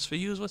them, and what's for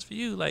you is what's for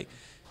you. Like,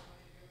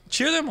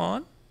 cheer them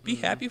on. Be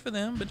happy for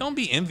them, but don't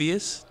be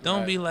envious.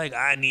 Don't Right. be like,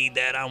 I need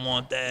that, I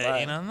want that.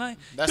 Right. You know, like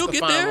That's you'll the get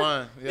fine there.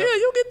 line. Yeah, Yep.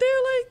 you'll get there.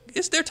 Like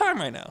it's their time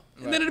right now,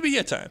 and Right. then it'll be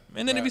your time,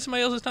 and then it'll be Right.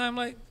 somebody else's time.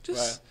 Like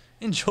just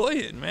Right. enjoy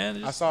it, man.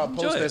 Just I saw a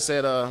enjoy post it. that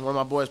said, one of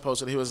my boys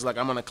posted, he was like,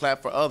 I'm going to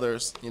clap for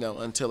others,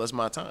 until it's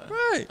my time.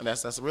 Right. And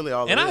that's really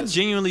all And it I is.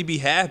 genuinely be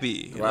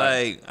happy.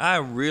 Right. Like I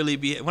really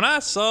be when I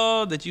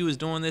saw that you was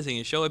doing this and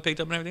your show had picked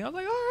up and everything. I was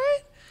like, all right.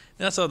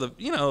 And I saw the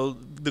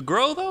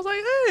growth. I was like,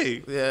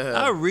 hey, Yeah.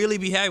 I really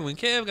be happy when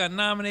Kev got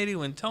nominated.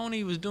 When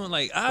Tony was doing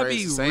I'd be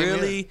Crazy. Same here.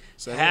 really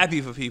Same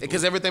happy for people.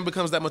 Because everything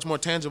becomes that much more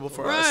tangible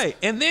for us. Right.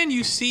 And then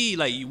you see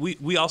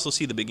we also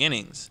see the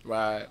beginnings.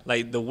 Right.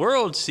 Like the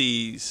world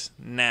sees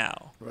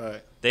now.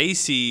 Right. They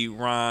see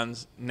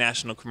Ron's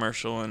national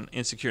commercial and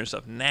Insecure and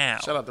stuff now.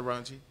 Shout out to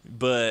Ron G.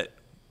 But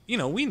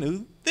we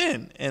knew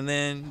then, and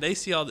then they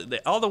see all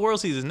the world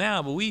sees us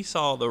now, but we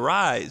saw the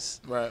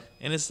rise, Right.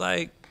 and it's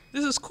like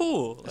this is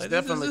cool. It's like,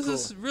 definitely this cool.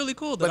 is really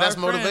cool. But that that's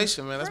our friends-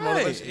 motivation, man. That's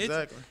motivation.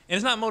 Exactly. And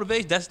it's not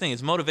motivation. That's the thing.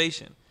 It's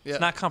motivation. Yeah. It's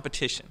not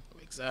competition.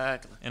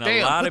 Exactly. And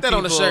Damn, a lot put of that people,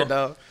 on the shirt,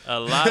 dog. A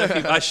lot of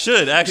people. I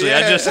should actually. Yeah.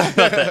 I just thought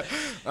about that.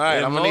 All right,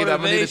 And I'm gonna need a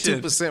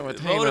motivation- 2%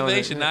 retainer on it,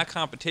 Motivation, yeah. not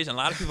competition. A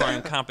lot of people are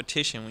in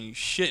competition when you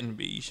shouldn't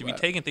be. You should be Right.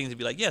 taking things and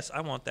be like, yes,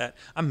 I want that.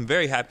 I'm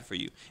very happy for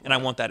you, and I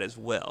want that as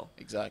well.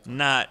 Exactly.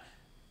 Not,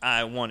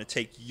 I want to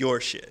take your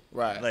shit.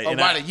 Right. Like, Or and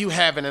why I- do you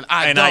have it and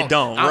I and don't? I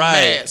don't, I'm right,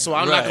 mad, so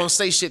I'm not right. gonna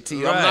say shit to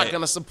you. I'm not Right.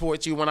 gonna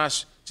support you when I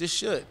just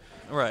should.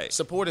 Right.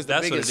 Support is the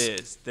That's biggest. what it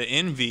is. The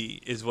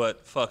envy is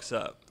what fucks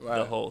up the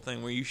Right. whole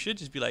thing. Where you should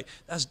just be like,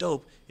 "That's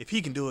dope. If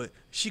he can do it,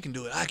 she can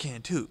do it. I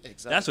can too."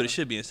 Exactly. That's what it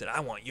should be. Instead,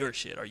 I want your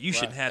shit, or you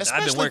shouldn't have that.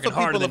 Especially I've been working for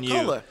harder people than of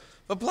you. color.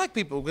 For black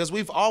people, because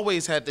we've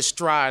always had to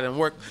stride and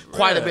work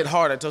quite a Right. bit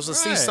harder. To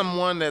see Right.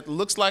 someone that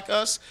looks like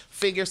us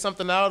figure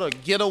something out or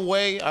get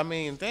away, I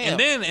mean, damn.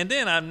 And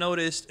then I've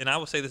noticed, and I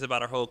will say this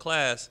about our whole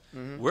class,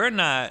 we're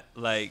not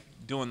like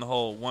doing the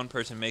whole one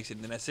person makes it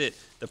and then that's it.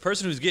 The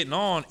person who's getting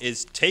on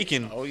is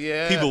taking Oh,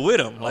 yeah. people with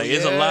them. Like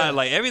it's a yeah. lot.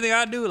 Like everything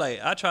I do, like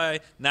I try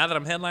now that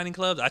I'm headlining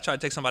clubs, I try to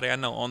take somebody I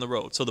know on the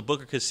road so the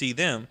booker could see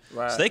them,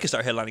 Right. so they could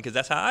start headlining because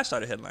that's how I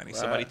started headlining. Right.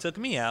 Somebody took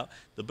me out.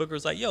 The booker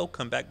was like, "Yo,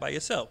 come back by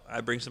yourself."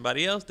 I bring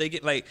somebody else. They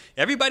get like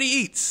everybody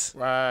eats.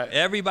 Right.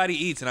 Everybody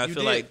eats, and I You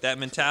feel did. like that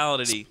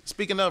mentality.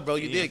 Speaking of, bro,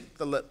 you Yeah.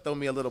 did throw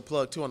me a little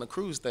plug too on the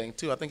cruise thing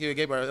too. I think you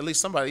gave her at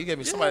least somebody. You gave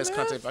me somebody's man.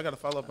 contact. I got to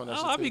follow up on that. Oh,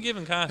 shit, I'll too. be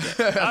giving content.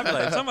 I'll be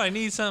like, somebody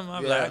needs something.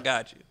 I'll be Yeah. like, I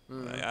got you.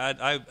 Like,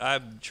 I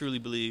truly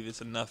believe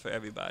it's enough for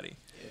everybody.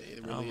 Yeah,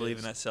 it I don't really believe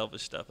is. in that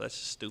selfish stuff. That's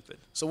just stupid.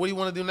 So what do you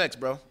want to do next,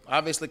 bro?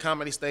 Obviously,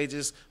 comedy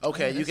stages.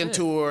 Okay, Yeah, you can that's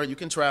it. tour, you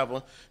can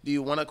travel. Do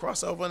you want to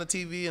cross over on the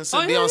TV and sit,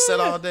 Oh, be yeah, on set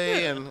yeah, all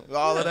day yeah. and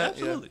all of Yeah, that?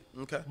 absolutely.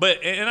 Yeah. Okay.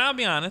 But and I'll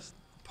be honest,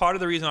 part of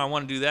the reason I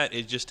want to do that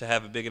is just to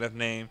have a big enough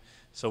name,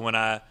 so when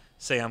I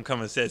say I'm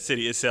coming to Set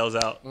City, it sells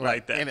out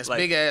like that. And it's like,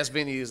 big ass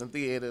venues and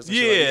theaters. And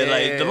Yeah, shit.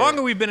 like the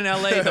longer we've been in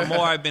LA, the more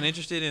I've been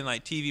interested in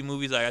like TV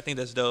movies. Like I think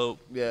that's dope.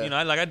 Yeah. You know,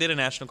 I did a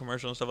national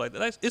commercial and stuff like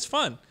that. It's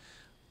fun.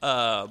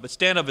 But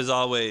stand up is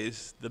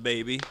always the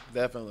baby.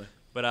 Definitely.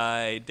 But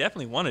I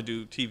definitely want to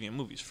do TV and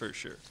movies for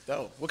sure.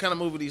 Dope. What kind of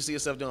movie do you see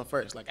yourself doing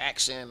first? Like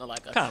action or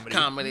like a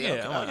Comedy. Yeah,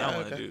 Okay, I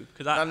want to do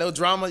because I I know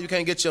drama. You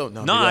can't get your.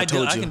 No, No, nigga, I do-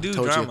 told I you, can do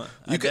told you. drama.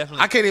 I You can,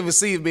 definitely- I can't even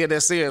see it being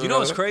that serious. You know bro.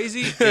 what's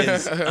crazy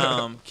is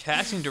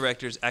casting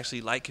directors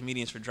actually like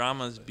comedians for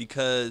dramas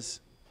because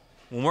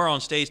when we're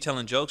on stage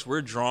telling jokes,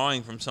 we're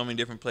drawing from so many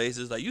different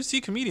places. Like you see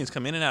comedians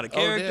come in and out of Oh,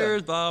 yeah.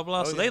 characters, blah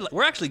blah. Oh, so yeah.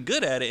 we're actually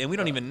good at it, and we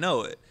don't even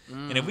know it.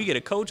 And if we get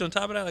a coach on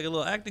top of that, like a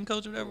little acting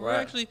coach or whatever, we're Right.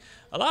 actually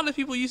a lot of the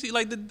people you see,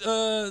 like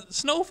the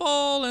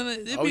Snowfall, and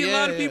it'd Oh, be a yeah,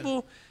 lot of yeah.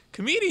 people,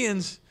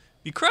 comedians.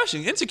 Be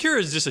crushing. Insecure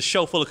is just a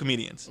show full of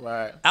comedians.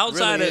 Right.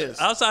 Outside Really of is.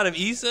 outside of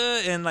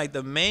Issa and like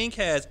the main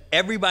cast,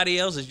 everybody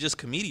else is just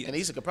comedians. And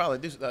Issa could probably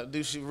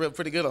do shit real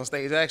pretty good on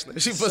stage. Actually,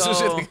 she put some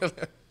So- shit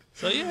together.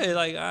 So yeah,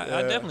 like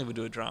I definitely would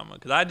do a drama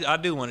because I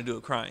do want to do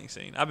a crying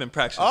scene. I've been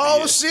practicing. Oh for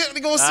years. shit!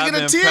 They gonna see I've it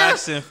in been tears.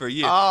 practicing for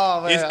years.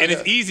 Oh, man. And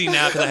it's easy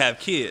now because I have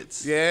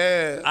kids.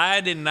 Yeah. I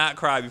did not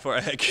cry before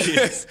I had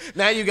kids.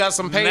 Now you got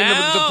some pain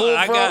now to pull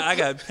I from. got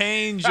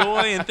I joy,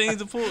 and things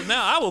to pull.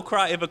 Now I will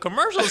cry if a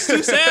commercial is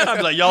too sad. I'll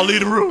be like, y'all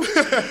leave the room.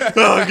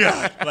 Oh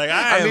god! Like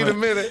I need a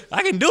minute.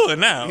 I can do it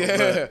now. Yeah.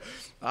 but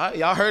All right,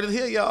 y'all heard it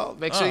here, y'all.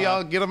 Make sure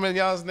y'all get them in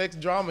y'all's next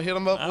drama. Hit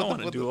them up. I with don't want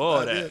the- to with do the all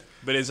idea.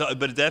 that.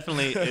 But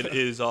definitely it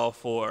is all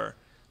for.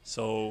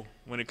 So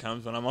when it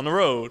comes when I'm on the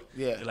road,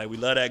 Yeah. like we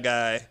love that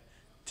guy.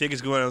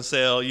 Tickets going on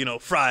sale,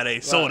 Friday,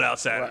 sold out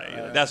Saturday.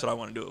 right. That's what I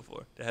want to do it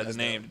for. To have That's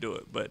the name to do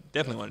it, but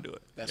definitely want to do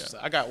it. That's Yeah. what's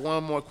up. I got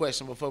one more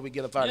question before we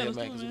get up out Yeah, of here, let's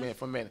man, do it, because we've man. been here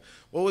for a minute.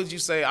 What would you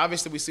say?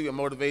 Obviously, we see what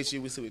motivates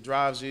you. We see what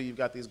drives you. You've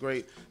got these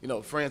great,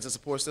 friends and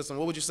support system.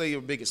 What would you say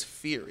your biggest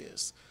fear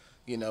is?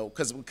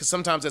 Because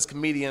sometimes as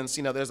comedians,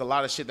 there's a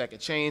lot of shit that could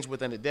change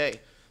within a day.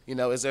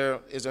 Is there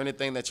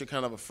anything that you're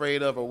kind of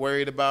afraid of or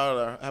worried about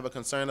or have a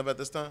concern of at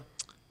this time?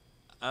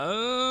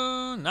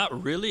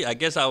 Not really. I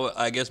guess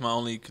I guess my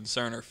only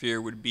concern or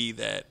fear would be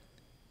that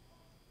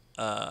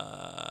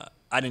I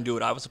didn't do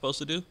what I was supposed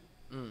to do.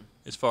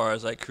 As far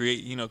as like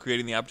creating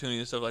the opportunity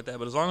and stuff like that.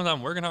 But as long as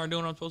I'm working hard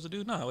doing what I'm supposed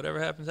to do, whatever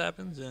happens,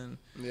 happens. And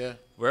Yeah.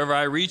 wherever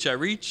I reach, I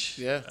reach.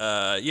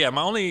 Yeah.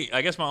 My only,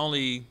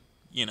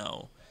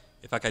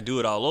 if I could do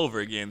it all over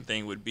again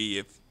thing would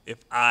be if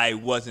I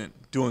wasn't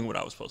doing what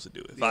I was supposed to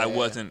do. If I Yeah.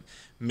 wasn't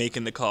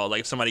making the call.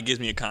 Like if somebody gives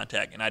me a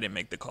contact and I didn't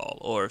make the call.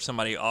 Or if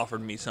somebody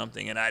offered me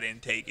something and I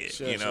didn't take it.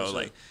 Sure, sure.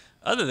 Like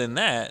other than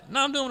that,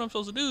 I'm doing what I'm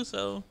supposed to do.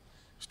 So,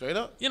 Straight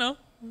up?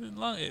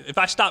 if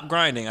I stop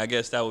grinding, I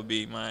guess that would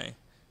be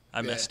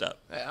I messed up.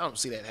 I don't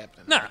see that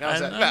happening. Nah, Like, I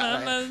was like,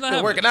 it's not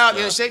you're working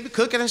happening, out, so. you in shape, you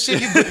cooking and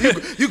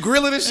shit, you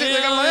grilling and shit.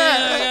 Like, I'm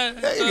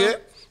like, yeah, you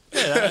good.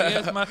 Yeah, I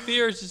guess my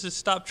fear is just to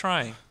stop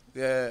trying.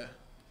 Yeah,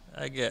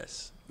 I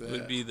guess Yeah.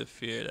 would be the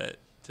fear that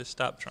to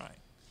stop trying.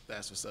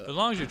 that's what's up. As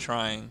long as you're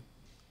trying,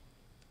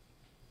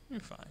 you're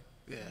fine.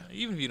 Yeah,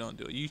 Even if you don't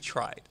do it, you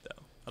tried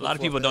though. A Put lot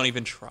of people forth don't that.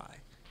 even try.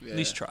 Yeah. At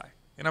least try.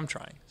 and I'm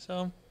trying.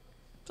 So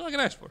that's all I can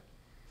ask for.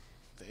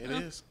 There it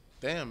is.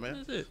 Damn, man.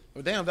 That's it.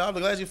 Well, damn, dog.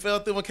 I'm glad you fell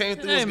through and came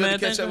through. Hey, It's good man,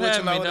 to catch thanks up for with you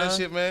and having all me, that dog.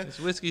 shit, man. This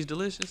whiskey's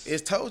delicious.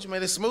 It's told you,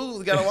 man. It's smooth.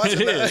 You gotta watch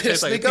it. It Now. is.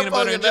 It's like Sneak peanut up on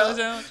butter you and jelly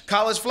now. sandwich.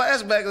 College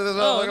flashback.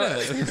 Oh,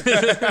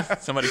 yeah.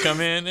 Somebody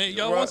come in. Hey,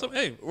 y'all want some?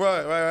 Hey.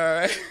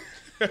 Right.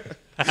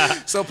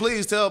 So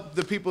please tell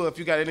the people if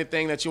you got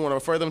anything that you want to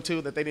refer them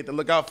to that they need to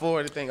look out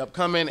for, anything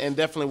upcoming, and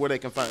definitely where they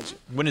can find you.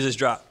 When does this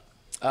drop?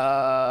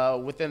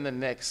 Within the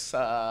next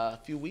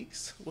few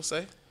weeks, we'll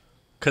say.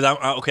 Cause I'm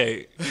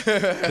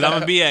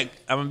gonna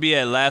be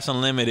at Laughs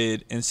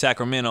Unlimited in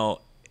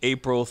Sacramento,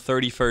 April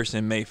 31st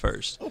and May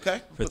 1st. Okay.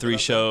 For 3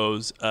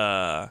 shows.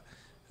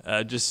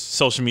 Just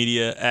social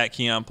media at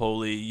Keon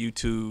Poley,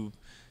 YouTube,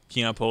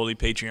 Keon Poley,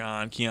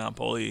 Patreon, Keon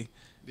Poley,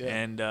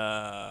 and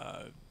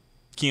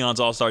Keon's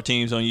All Star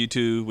Teams on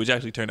YouTube, which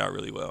actually turned out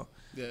really well.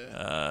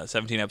 Yeah.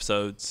 17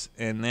 episodes,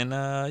 and then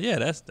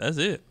that's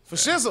it. For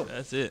shizzle.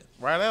 That's it.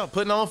 Right out.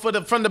 Putting on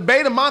from the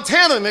Bay to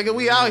Montana, nigga.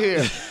 We out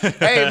here.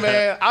 Hey,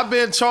 man. I've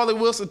been Charlie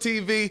Wilson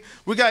TV.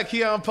 We got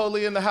Keon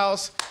Poley in the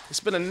house. It's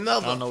been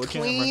another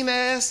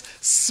clean-ass,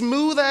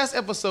 smooth-ass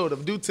episode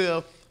of Do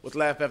Tell with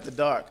Laugh After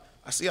Dark.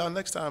 I'll see y'all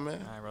next time,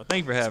 man. All right, bro.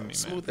 Thank you for having me, man.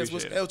 Smooth as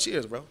what's. Appreciate it.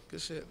 Cheers, bro.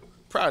 Good shit.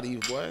 Proud of you,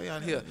 boy.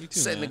 Out here you too,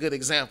 setting man. a good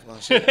example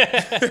and shit.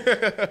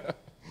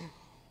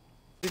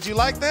 Did you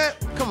like that?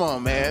 Come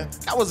on, man.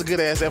 That was a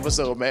good-ass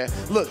episode, man.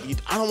 Look,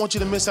 I don't want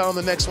you to miss out on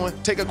the next one.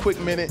 Take a quick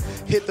minute.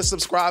 Hit the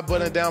subscribe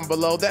button down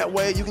below. That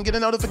way you can get a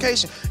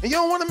notification. And you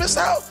don't want to miss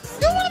out?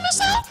 You don't want to miss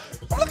out?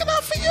 I'm looking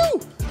out for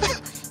you.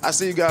 I'll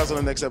see you guys on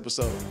the next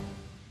episode.